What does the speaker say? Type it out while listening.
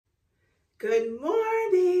Good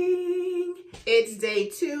morning. It's day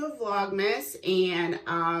 2 of Vlogmas, and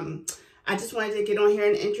I just wanted to get on here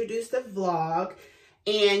and introduce the vlog.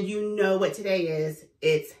 And you know what today is.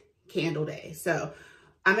 It's candle day. So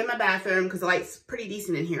I'm in my bathroom because the light's pretty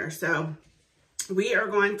decent in here. So we are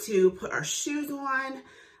going to put our shoes on,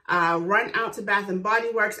 run out to Bath & Body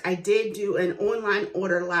Works. I did do an online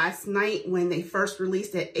order last night when they first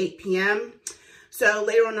released at 8 p.m. So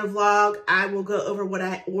later on in the vlog, I will go over what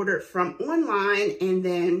I ordered from online, and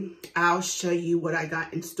then I'll show you what I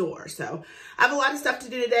got in store. So I have a lot of stuff to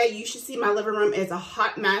do today. You should see my living room is a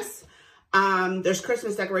hot mess. There's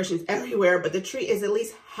Christmas decorations everywhere, but the tree is at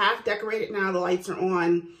least half decorated now. The lights are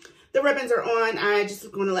on. The ribbons are on. I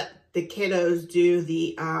just going to let the kiddos do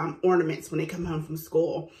the ornaments when they come home from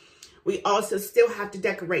school. We also still have to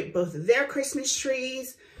decorate both of their Christmas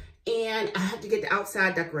trees, and I have to get the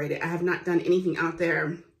outside decorated. I have not done anything out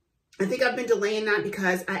there. I think I've been delaying that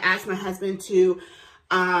because I asked my husband to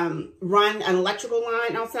run an electrical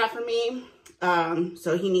line outside for me.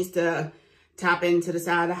 So he needs to tap into the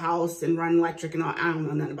side of the house and run electric and all. I don't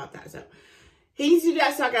know nothing about that. So he needs to do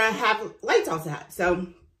that so I can have lights outside. So,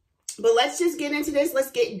 but let's just get into this.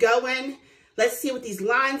 Let's get going. Let's see what these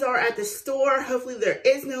lines are at the store. Hopefully there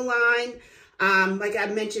is no line. Like I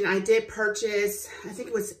mentioned, I did purchase, I think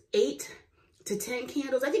it was 8 to 10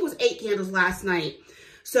 candles. I think it was 8 candles last night.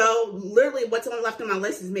 So literally what's on left on my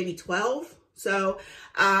list is maybe 12. So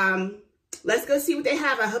let's go see what they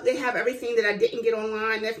have. I hope they have everything that I didn't get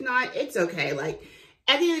online. If not, it's okay. Like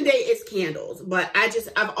at the end of the day, it's candles. But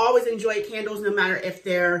I've always enjoyed candles, no matter if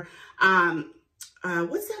they're,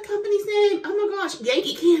 what's that company's name? Oh my gosh,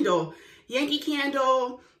 Yankee Candle. Yankee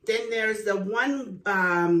Candle. Then there's the one,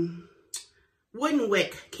 wooden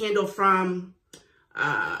wick candle from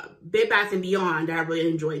Bed Bath & Beyond that I really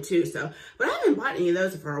enjoy too. So, but I haven't bought any of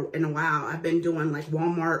those in a while. I've been doing like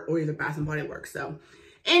Walmart or either Bath & Body Works. So,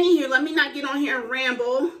 anywho, let me not get on here and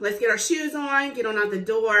ramble. Let's get our shoes on, get on out the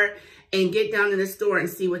door, and get down to the store and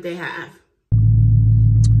see what they have.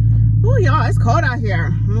 Oh, y'all, it's cold out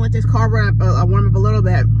here. I'm gonna let this car warm up a little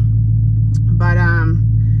bit. But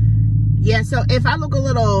yeah. So if I look a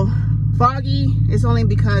little foggy, it's only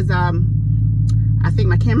because I think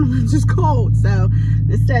my camera lens is cold. So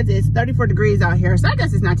it says it's 34 degrees out here. So I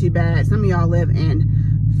guess it's not too bad. Some of y'all live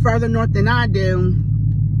in further north than I do.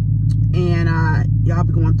 And y'all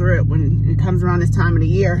be going through it when it comes around this time of the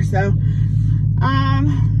year. So,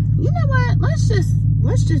 you know what? Let's just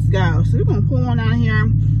go. So we're going to pull on out here.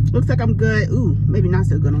 Looks like I'm good. Ooh, maybe not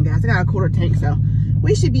so good on gas. I got a quarter tank, so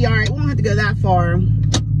we should be all right. We won't have to go that far.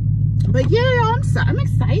 But yeah, I'm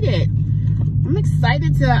excited. I'm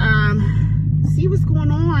excited to, see what's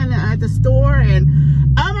going on at the store. And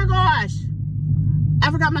oh my gosh,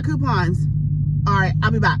 I forgot my coupons. All right,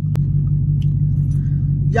 I'll be back.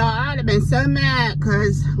 Y'all, I'd have been so mad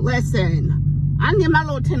because listen, I need my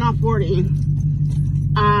little 10 off 40.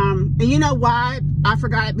 And you know why I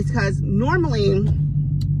forgot it? Because normally,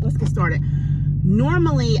 let's get started.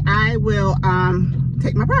 Normally I will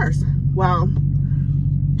take my purse. Well,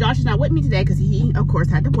 Josh is not with me today because he of course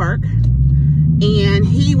had to work. And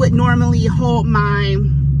he would normally hold my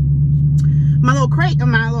little crate,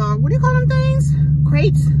 my little, what do you call them things?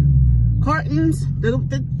 Crates, cartons, the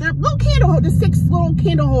little candle, the 6 little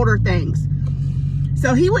candle holder things.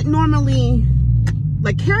 So he would normally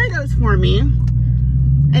like carry those for me,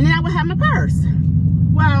 and then I would have my purse.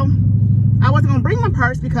 Well, I wasn't gonna bring my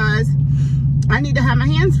purse because I need to have my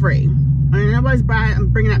hands free. And nobody's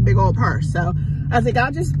bringing that big old purse. So I was like,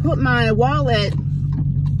 I'll just put my wallet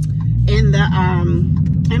in the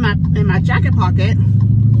in my jacket pocket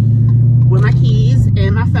with my keys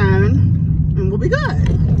and my phone, and we'll be good.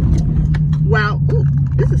 Well, ooh,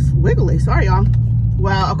 this is wiggly. Sorry, y'all.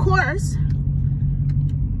 Well, of course,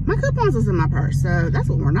 my coupons was in my purse, so that's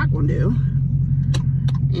what we're not going to do.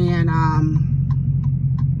 And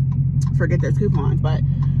forget those coupons. But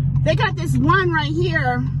they got this one right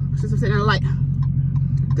here. Since I'm sitting there, like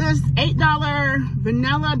this $8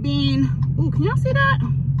 vanilla bean. Ooh, can y'all see that?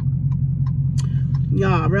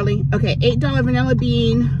 Y'all, really? Okay, $8 vanilla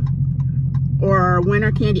bean or winter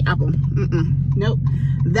candy apple. Nope.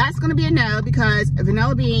 That's going to be a no because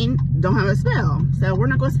vanilla bean don't have a spell. So we're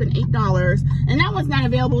not going to spend $8. And that one's not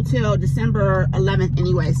available till December 11th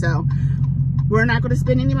anyway. So we're not going to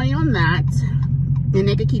spend any money on that. And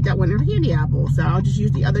they could keep that winter candy apple. So I'll just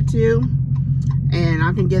use the other 2. And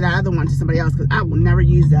I can give that other one to somebody else because I will never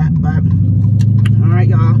use that. But, all right,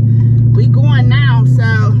 y'all. We going now.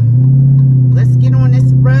 So let's get on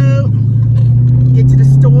this road, get to the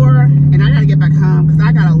store, and I gotta get back home because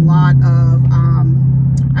I got a lot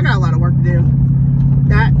of work to do.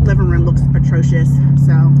 That living room looks atrocious.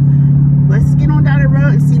 So let's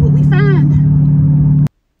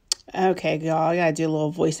Okay, y'all, I gotta do a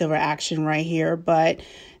little voiceover action right here, but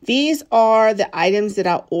these are the items that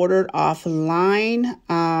I ordered offline.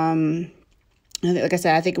 Like I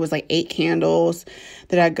said, I think it was like 8 candles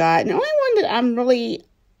that I got. And the only one that I'm really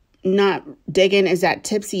not digging is that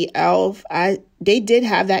Tipsy Elf. They did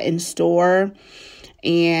have that in store,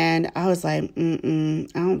 and I was like, I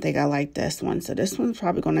don't think I like this one. So this one's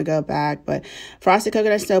probably going to go back. But Frosted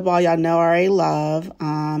Coconut Snowball, y'all know I already love.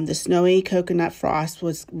 The Snowy Coconut Frost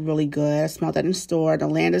was really good. I smelled that in store. The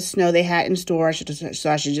Land of Snow they had in store,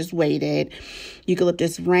 so I should just waited.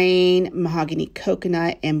 Eucalyptus Rain, Mahogany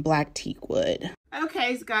Coconut, and Black Teakwood.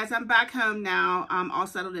 Okay, so guys, I'm back home now. I'm all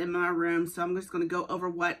settled in my room, so I'm just going to go over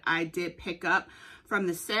what I did pick up from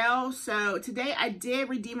the sale. So today I did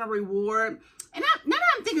redeem a reward. And now that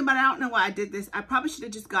I'm thinking about it, I don't know why I did this. I probably should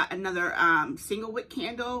have just got another single wick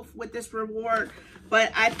candle with this reward.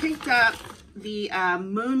 But I picked up the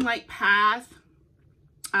Moonlight Path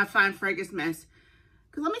Fine Fragrance Mist.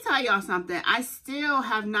 Because let me tell y'all something. I still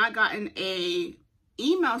have not gotten a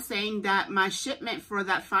email saying that my shipment for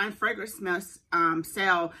that Fine Fragrance Mist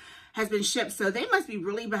sale has been shipped. So they must be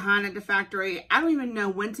really behind at the factory. I don't even know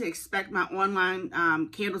when to expect my online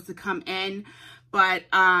candles to come in. But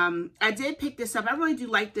I did pick this up. I really do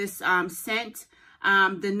like this scent.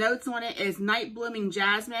 The notes on it is Night Blooming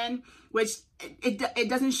Jasmine, which it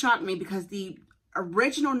doesn't shock me because the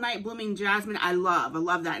original Night Blooming Jasmine I love. I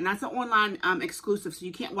love that. And that's an online exclusive, so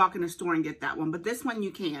you can't walk in the store and get that one. But this one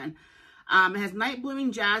you can. It has Night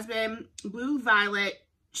Blooming Jasmine, Blue Violet,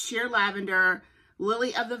 Sheer Lavender,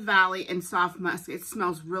 Lily of the Valley, and Soft Musk. It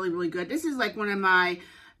smells really, really good. This is like one of my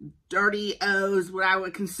dirty O's, what I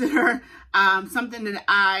would consider something that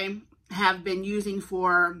I have been using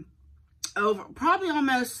for over probably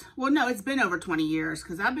almost, well, no, it's been over 20 years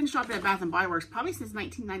because I've been shopping at Bath & Body Works probably since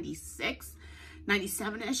 1996,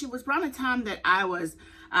 97-ish. It was around the time that I was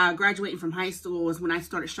graduating from high school was when I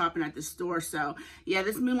started shopping at the store. So yeah,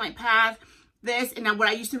 this Moonlight Path, this, and what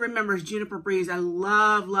I used to remember is Juniper Breeze. I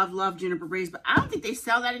love, love, love Juniper Breeze, but I don't think they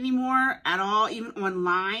sell that anymore at all, even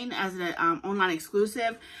online as an online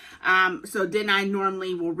exclusive. So then I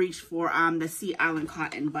normally will reach for the Sea Island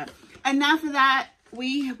Cotton. But enough of that.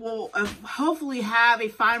 We will hopefully have a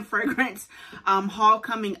fine fragrance haul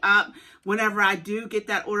coming up whenever I do get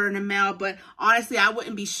that order in the mail. But honestly, I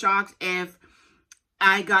wouldn't be shocked if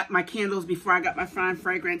I got my candles before I got my fine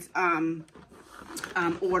fragrance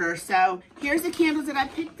order. So here's the candles that I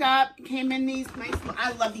picked up. Came in these nice,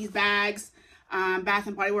 I love these bags.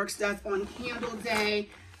 Bath & Body Works does on Candle Day.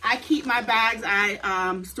 I keep my bags,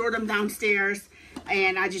 I store them downstairs,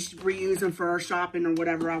 and I just reuse them for shopping or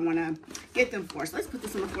whatever I want to get them for. So let's put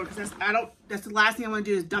this on the floor because that's the last thing I want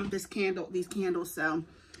to do is dump these candles. So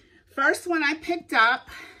first one I picked up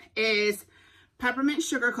is Peppermint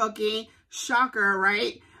Sugar Cookie. Shocker,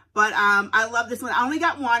 right? But I love this one. I only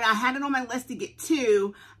got one. I had it on my list to get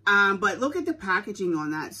 2. But look at the packaging on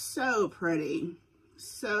that. So pretty.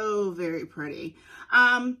 So very pretty.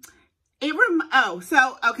 Okay,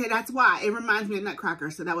 that's why. It reminds me of Nutcracker.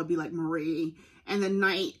 So that would be like Marie and the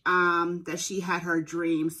night that she had her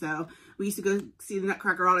dream. So we used to go see the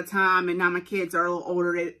Nutcracker all the time. And now my kids are a little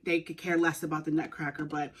older. They could care less about the Nutcracker.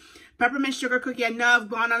 But Peppermint Sugar Cookie, I know I've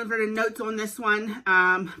gone over the notes on this one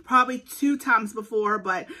probably 2 times before.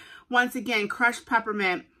 But once again, crushed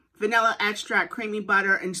peppermint, vanilla extract, creamy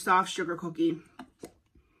butter, and soft sugar cookie.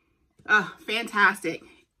 Fantastic.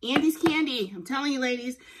 Andy's Candy. I'm telling you,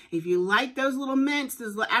 ladies, if you like those little mints,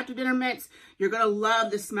 those little after dinner mints, you're going to love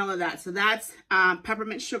the smell of that. So that's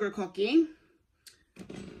Peppermint Sugar Cookie.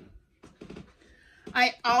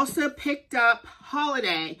 I also picked up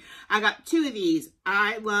Holiday. I got 2 of these.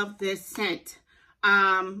 I love this scent.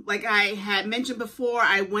 Like I had mentioned before,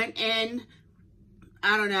 I went in,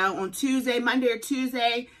 I don't know, on Monday or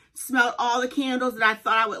Tuesday, smelled all the candles that I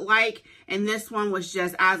thought I would like. And this one was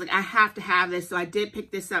just, I was like, I have to have this. So I did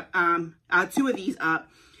pick this up, 2 of these up.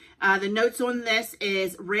 The notes on this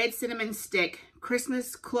is red cinnamon stick,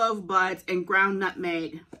 Christmas clove buds, and ground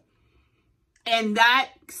nutmeg. And that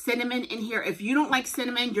cinnamon in here, if you don't like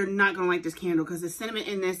cinnamon, you're not going to like this candle because the cinnamon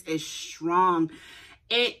in this is strong.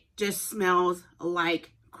 It just smells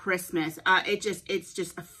like Christmas. It's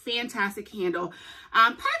just a fantastic candle.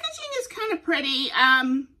 Packaging is kind of pretty.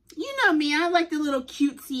 You know me, I like the little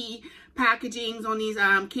cutesy packagings on these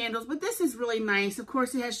candles, but this is really nice. Of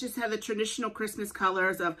course, it has just had the traditional Christmas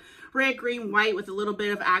colors of red, green, white with a little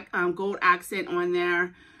bit of gold accent on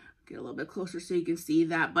there. Get a little bit closer so you can see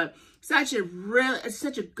that, but it's such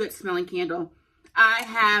a good smelling candle. I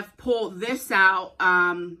have pulled this out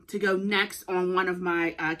to go next on one of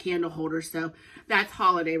my candle holders, so that's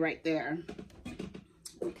Holiday right there.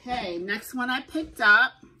 Okay, next one I picked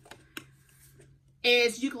up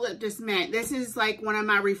is eucalyptus mint. This is like one of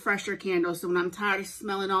my refresher candles. So when I'm tired of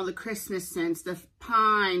smelling all the Christmas scents, the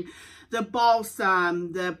pine, the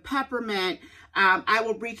balsam, the peppermint, I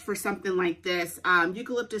will reach for something like this.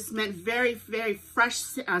 Eucalyptus mint, very, very fresh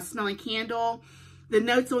smelling candle. The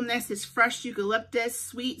notes on this is fresh eucalyptus,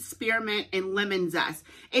 sweet spearmint, and lemon zest.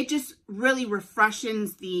 It just really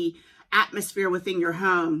refreshes the atmosphere within your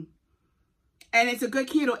home. And it's a good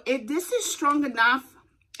candle. This is strong enough.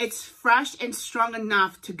 It's fresh and strong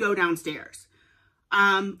enough to go downstairs.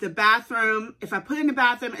 The bathroom, if I put it in the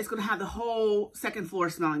bathroom, it's going to have the whole second floor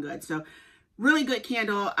smelling good. So really good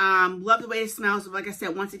candle. Love the way it smells. Like I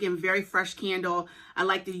said, once again, very fresh candle. I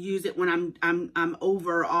like to use it when I'm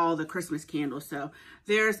over all the Christmas candles. So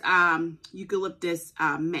there's eucalyptus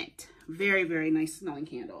mint. Very, very nice smelling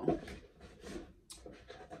candle.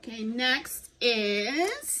 Okay, next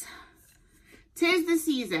is 'Tis the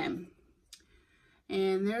Season.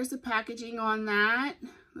 And there's the packaging on that.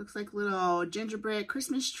 Looks like little gingerbread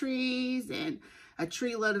Christmas trees and a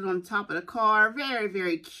tree loaded on top of the car. Very,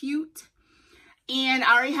 very cute. And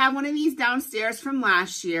I already have one of these downstairs from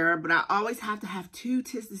last year, but I always have to have 2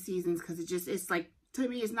 'Tis the Seasons because it's like, to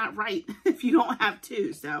me, it's not right if you don't have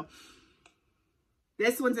 2. So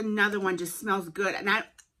this one's another one, just smells good. And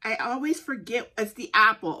I always forget, it's the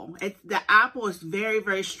apple. The apple is very,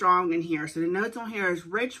 very strong in here. So the notes on here is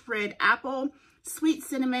rich red apple, sweet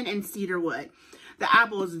cinnamon, and cedar wood. The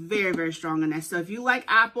apple is very, very strong in this. So if you like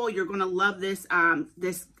apple, you're going to love this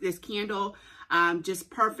this candle. Just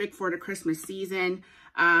perfect for the Christmas season.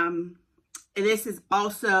 And this is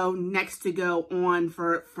also next to go on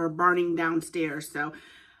for burning downstairs. So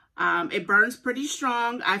it burns pretty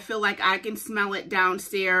strong. I feel like I can smell it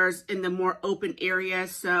downstairs in the more open area.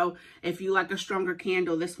 So if you like a stronger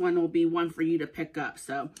candle, this one will be one for you to pick up.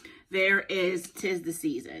 So there is 'Tis the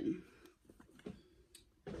Season.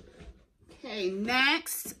 Okay,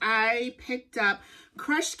 next I picked up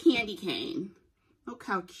crushed candy cane. Look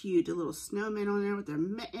how cute, the little snowmen on there with their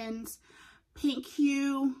mittens. Pink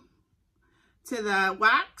hue to the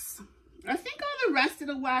wax. I think all the rest of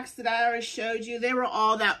the wax that I already showed you, they were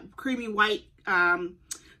all that creamy white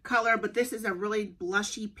color, but this is a really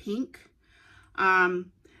blushy pink.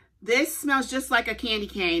 This smells just like a candy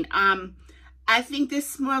cane. I think this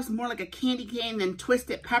smells more like a candy cane than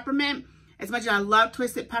twisted peppermint. As much as I love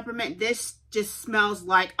twisted peppermint, this just smells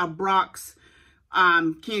like a Brock's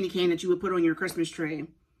candy cane that you would put on your Christmas tree.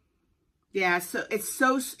 Yeah, so it's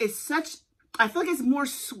such, I feel like it's more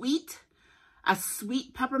sweet, a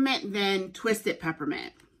sweet peppermint than twisted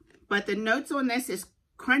peppermint. But the notes on this is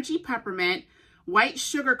crunchy peppermint, white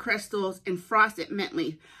sugar crystals, and frosted mint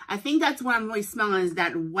leaf. I think that's what I'm really smelling, is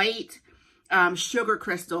that white sugar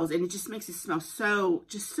crystals, and it just makes it smell so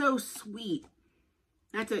sweet.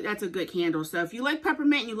 That's a good candle. So if you like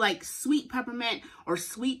peppermint and you like sweet peppermint or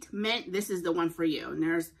sweet mint, this is the one for you. And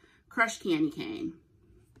there's crushed candy cane.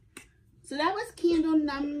 So that was candle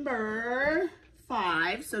number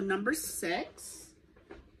 5. So number 6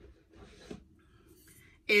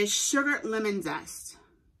 is sugar lemon zest.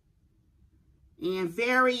 And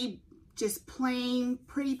very just plain,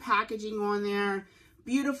 pretty packaging on there.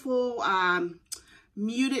 Beautiful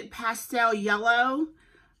muted pastel yellow.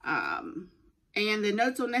 And the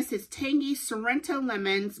notes on this is tangy Sorrento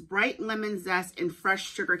lemons, bright lemon zest, and fresh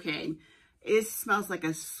sugar cane. It smells like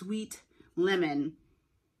a sweet lemon.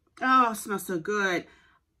 Oh, it smells so good.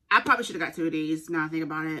 I probably should have got 2 of these now I think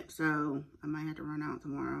about it. So I might have to run out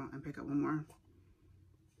tomorrow and pick up one more.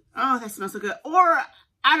 Oh, that smells so good. Or,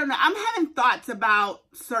 I don't know. I'm having thoughts about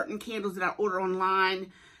certain candles that I order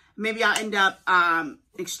online. Maybe I'll end up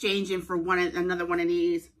exchanging for another one of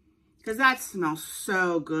these. Because that smells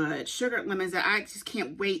so good. Sugar lemons, I just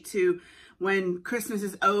can't wait to, when Christmas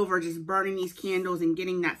is over, just burning these candles and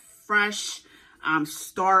getting that fresh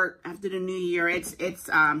start after the new year.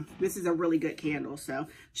 This is a really good candle. So,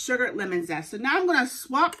 sugar lemon zest. So now I'm going to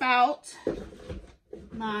swap out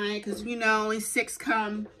because you know, only 6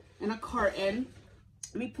 come in a carton.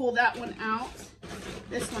 Let me pull that one out.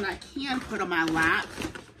 This one I can put on my lap.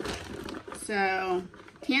 So,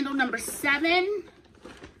 candle number 7.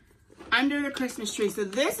 Under the Christmas tree. So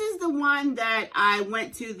this is the one that I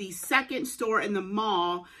went to the second store in the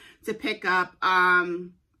mall to pick up.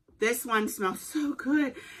 This one smells so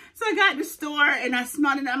good. So I got in the store and I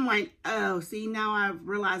smelled it. I'm like, oh, see, now I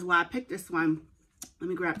realize why I picked this one. Let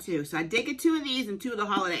me grab 2. So I did get 2 of these and 2 of the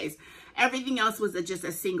holidays. Everything else was just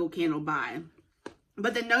a single candle buy.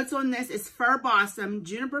 But the notes on this is fir blossom,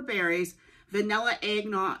 juniper berries, vanilla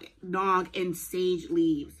eggnog, and sage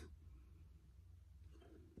leaves.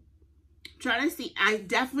 Trying to see, I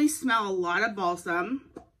definitely smell a lot of balsam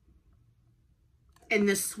and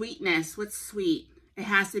the sweetness. What's sweet? it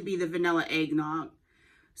has to be the vanilla eggnog.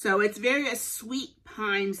 So it's very a sweet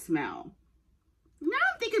pine smell. Now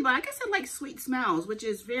I'm thinking about, I guess I like sweet smells, which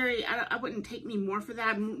is very, I wouldn't take me more for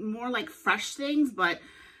that, more like fresh things, but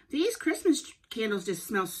these Christmas candles just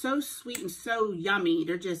smell so sweet and so yummy.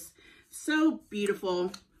 They're just so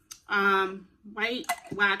beautiful. White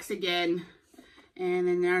wax again. And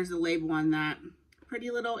then there's the label on that.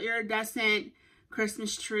 Pretty little iridescent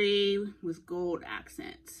Christmas tree with gold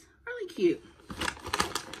accents. Really cute.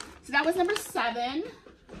 So that was number 7.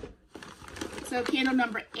 So candle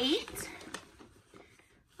number 8.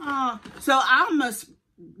 Oh, so I almost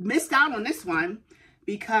missed out on this one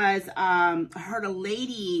because I heard a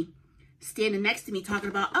lady standing next to me talking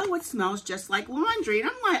about, oh, it smells just like laundry. And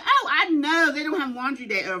I'm like, oh, I know they don't have laundry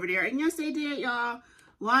day over there. And yes, they did, y'all.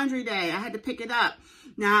 Laundry day. I had to pick it up.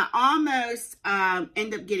 Now, I almost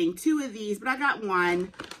end up getting 2 of these, but I got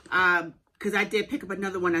one because I did pick up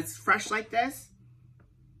another one that's fresh like this.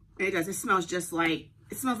 And it does. It smells just like,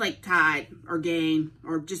 it smells like Tide or Gain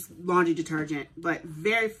or just laundry detergent, but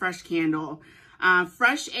very fresh candle.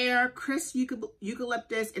 Fresh air, crisp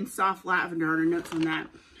eucalyptus, and soft lavender are the notes on that.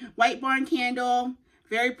 White barn candle,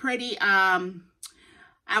 very pretty. I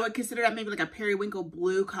would consider that maybe like a periwinkle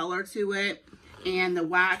blue color to it. And the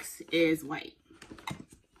wax is white.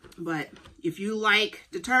 But if you like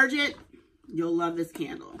detergent, you'll love this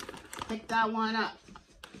candle. Pick that one up.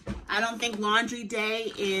 I don't think laundry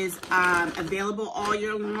day is available all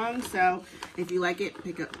year long. So if you like it,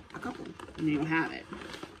 pick up a couple and you'll have it.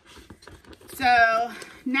 So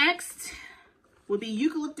next will be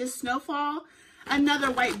Eucalyptus Snowfall. Another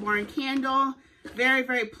white barn candle. Very,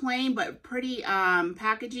 very plain, but pretty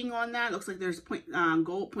packaging on that. Looks like there's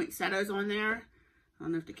gold poinsettias on there. I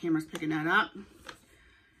don't know if the camera's picking that up.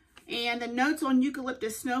 And the notes on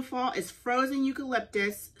Eucalyptus Snowfall is frozen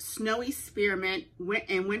eucalyptus, snowy spearmint,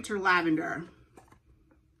 and winter lavender.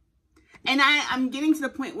 And I'm getting to the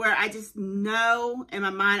point where I just know in my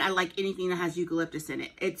mind I like anything that has eucalyptus in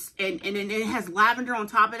it. And it has lavender on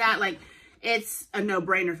top of that. Like, it's a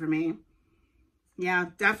no-brainer for me. Yeah,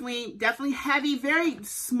 definitely heavy, very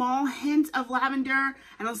small hint of lavender.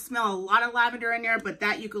 I don't smell a lot of lavender in there, but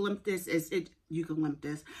that eucalyptus is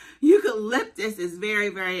very,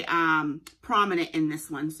 very prominent in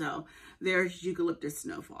this one. So there's Eucalyptus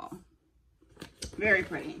Snowfall. Very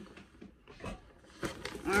pretty.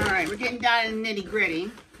 All right, we're getting down to the nitty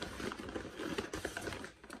gritty.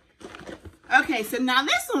 Okay, so now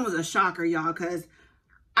this one was a shocker, y'all, because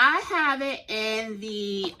I have it in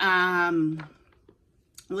the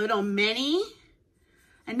little mini,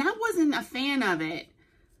 and I wasn't a fan of it.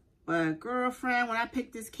 But girlfriend, when I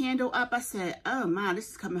picked this candle up, I said, oh my,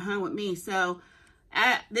 this is coming home with me. So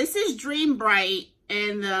this is Dream Bright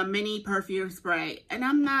in the mini perfume spray. And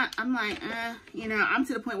I'm like, you know, I'm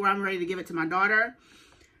to the point where I'm ready to give it to my daughter.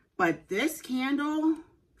 But this candle,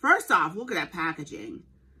 first off, look at that packaging.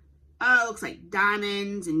 Oh, it looks like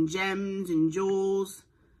diamonds and gems and jewels.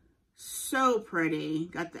 So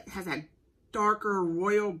pretty. Has that darker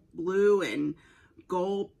royal blue and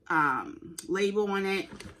gold label on it.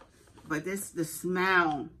 But the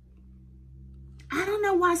smell, I don't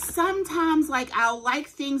know why sometimes, like, I'll like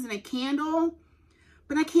things in a candle,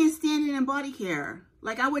 but I can't stand it in body care.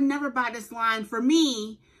 Like, I would never buy this line for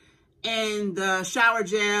me and the shower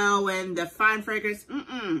gel and the fine fragrance.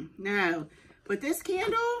 No. But this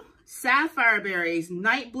candle, sapphire berries,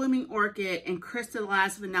 night blooming orchid, and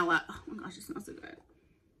crystallized vanilla. Oh my gosh, it smells so good.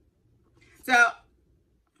 So,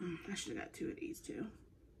 I should have got 2 of these too.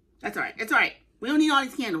 That's all right. It's all right. We don't need all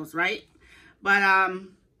these candles, right? But,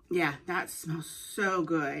 yeah, that smells so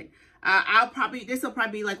good. This will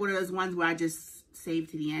probably be like one of those ones where I just save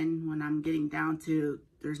to the end when I'm getting down to,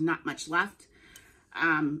 there's not much left.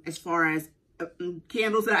 As far as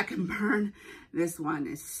candles that I can burn, this one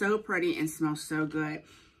is so pretty and smells so good.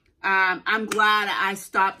 I'm glad I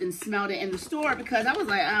stopped and smelled it in the store because I was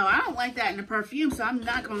like, oh, I don't like that in the perfume, so I'm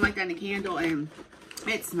not going to like that in the candle, and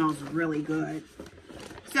it smells really good.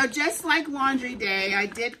 So just like Laundry Day, I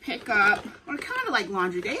did pick up, or kind of like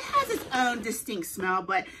Laundry Day, it has its own distinct smell,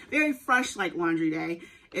 but very fresh like Laundry Day,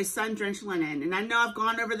 is Sun Drenched Linen. And I know I've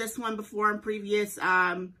gone over this one before in previous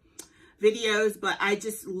videos, but I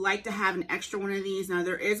just like to have an extra one of these. Now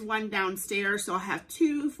there is one downstairs, so I have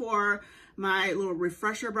 2 for my little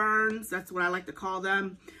refresher burns. That's what I like to call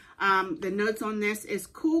them. The notes on this is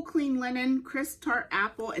cool, clean linen, crisp tart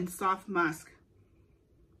apple, and soft musk.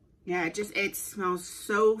 Yeah, it smells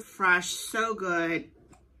so fresh, so good.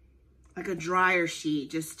 Like a dryer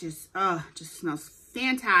sheet. Just smells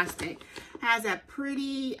fantastic. Has that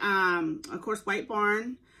pretty, of course, White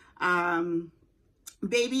Barn,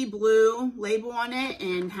 baby blue label on it,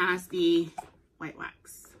 and has the white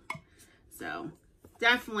wax. So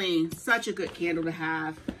definitely such a good candle to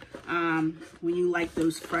have when you like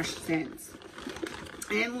those fresh scents.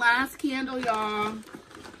 And last candle, y'all.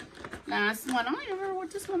 Last one. I don't even remember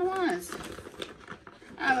what this one was.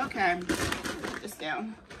 Oh, okay. Put this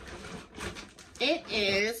down. It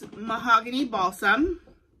is Mahogany Balsam.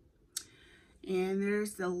 And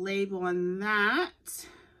there's the label on that.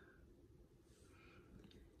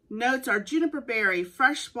 Notes are juniper berry,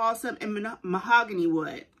 fresh balsam, and mahogany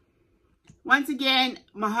wood. Once again,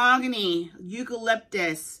 mahogany,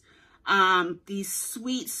 eucalyptus, these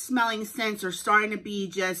sweet smelling scents are starting to be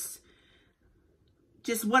just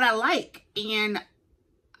what I like. And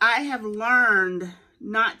I have learned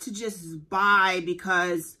not to just buy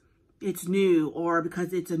because it's new or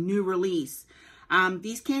because it's a new release.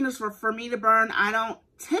 These candles for me to burn, I don't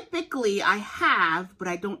typically, I have, but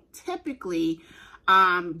I don't typically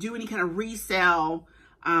do any kind of resale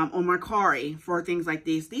on Mercari for things like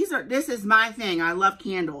these. This is my thing. I love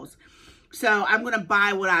candles. So I'm going to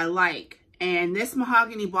buy what I like. And this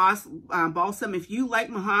mahogany balsam, if you like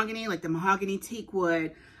mahogany, like the mahogany teak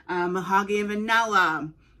wood, mahogany vanilla,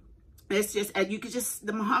 it's just, you could just,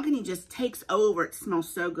 the mahogany just takes over. It smells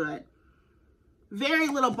so good. Very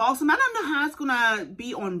little balsam. I don't know how it's going to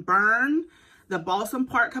be on burn, the balsam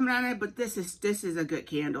part coming out of it, but this is a good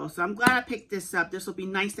candle. So I'm glad I picked this up. This will be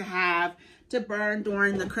nice to have to burn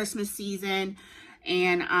during the Christmas season.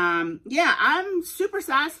 And yeah, I'm super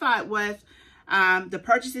satisfied with the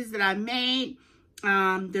purchases that I made.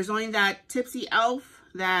 There's only that Tipsy Elf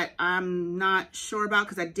that I'm not sure about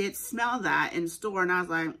because I did smell that in store and I was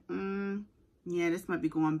like, yeah, this might be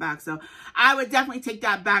going back. So I would definitely take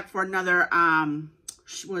that back for another,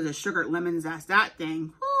 what is it, sugared lemon zest. That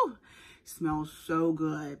thing, whew, smells so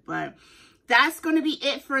good. But that's going to be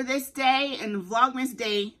it for this day and Vlogmas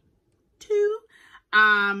day 2.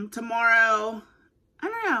 Tomorrow, I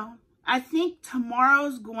don't know. I think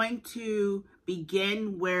tomorrow's going to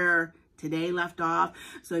begin where today left off.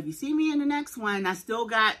 So if you see me in the next one, I still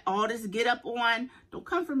got all this get up on. Don't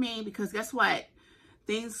come for me because guess what?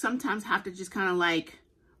 Things sometimes have to just kind of like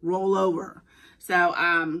roll over. So,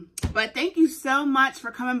 but thank you so much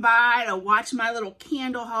for coming by to watch my little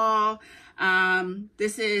candle haul.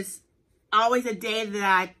 This is always a day that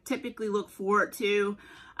I typically look forward to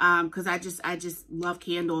because I just love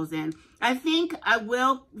candles. And I think I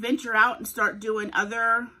will venture out and start doing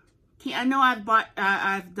other, I know I've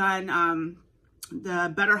done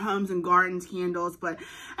the Better Homes and Gardens candles, but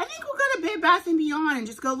I think we'll go to Bed Bath & Beyond and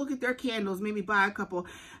just go look at their candles, maybe buy a couple.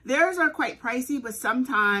 Theirs are quite pricey, but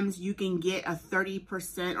sometimes you can get a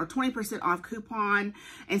 30% or 20% off coupon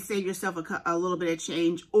and save yourself a little bit of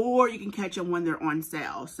change, or you can catch them when they're on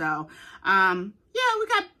sale. So, yeah, we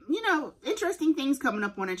got, you know, interesting things coming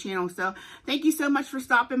up on the channel. So thank you so much for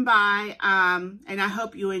stopping by. And I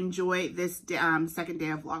hope you enjoy this second day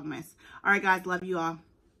of Vlogmas. All right, guys, love you all.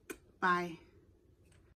 Bye.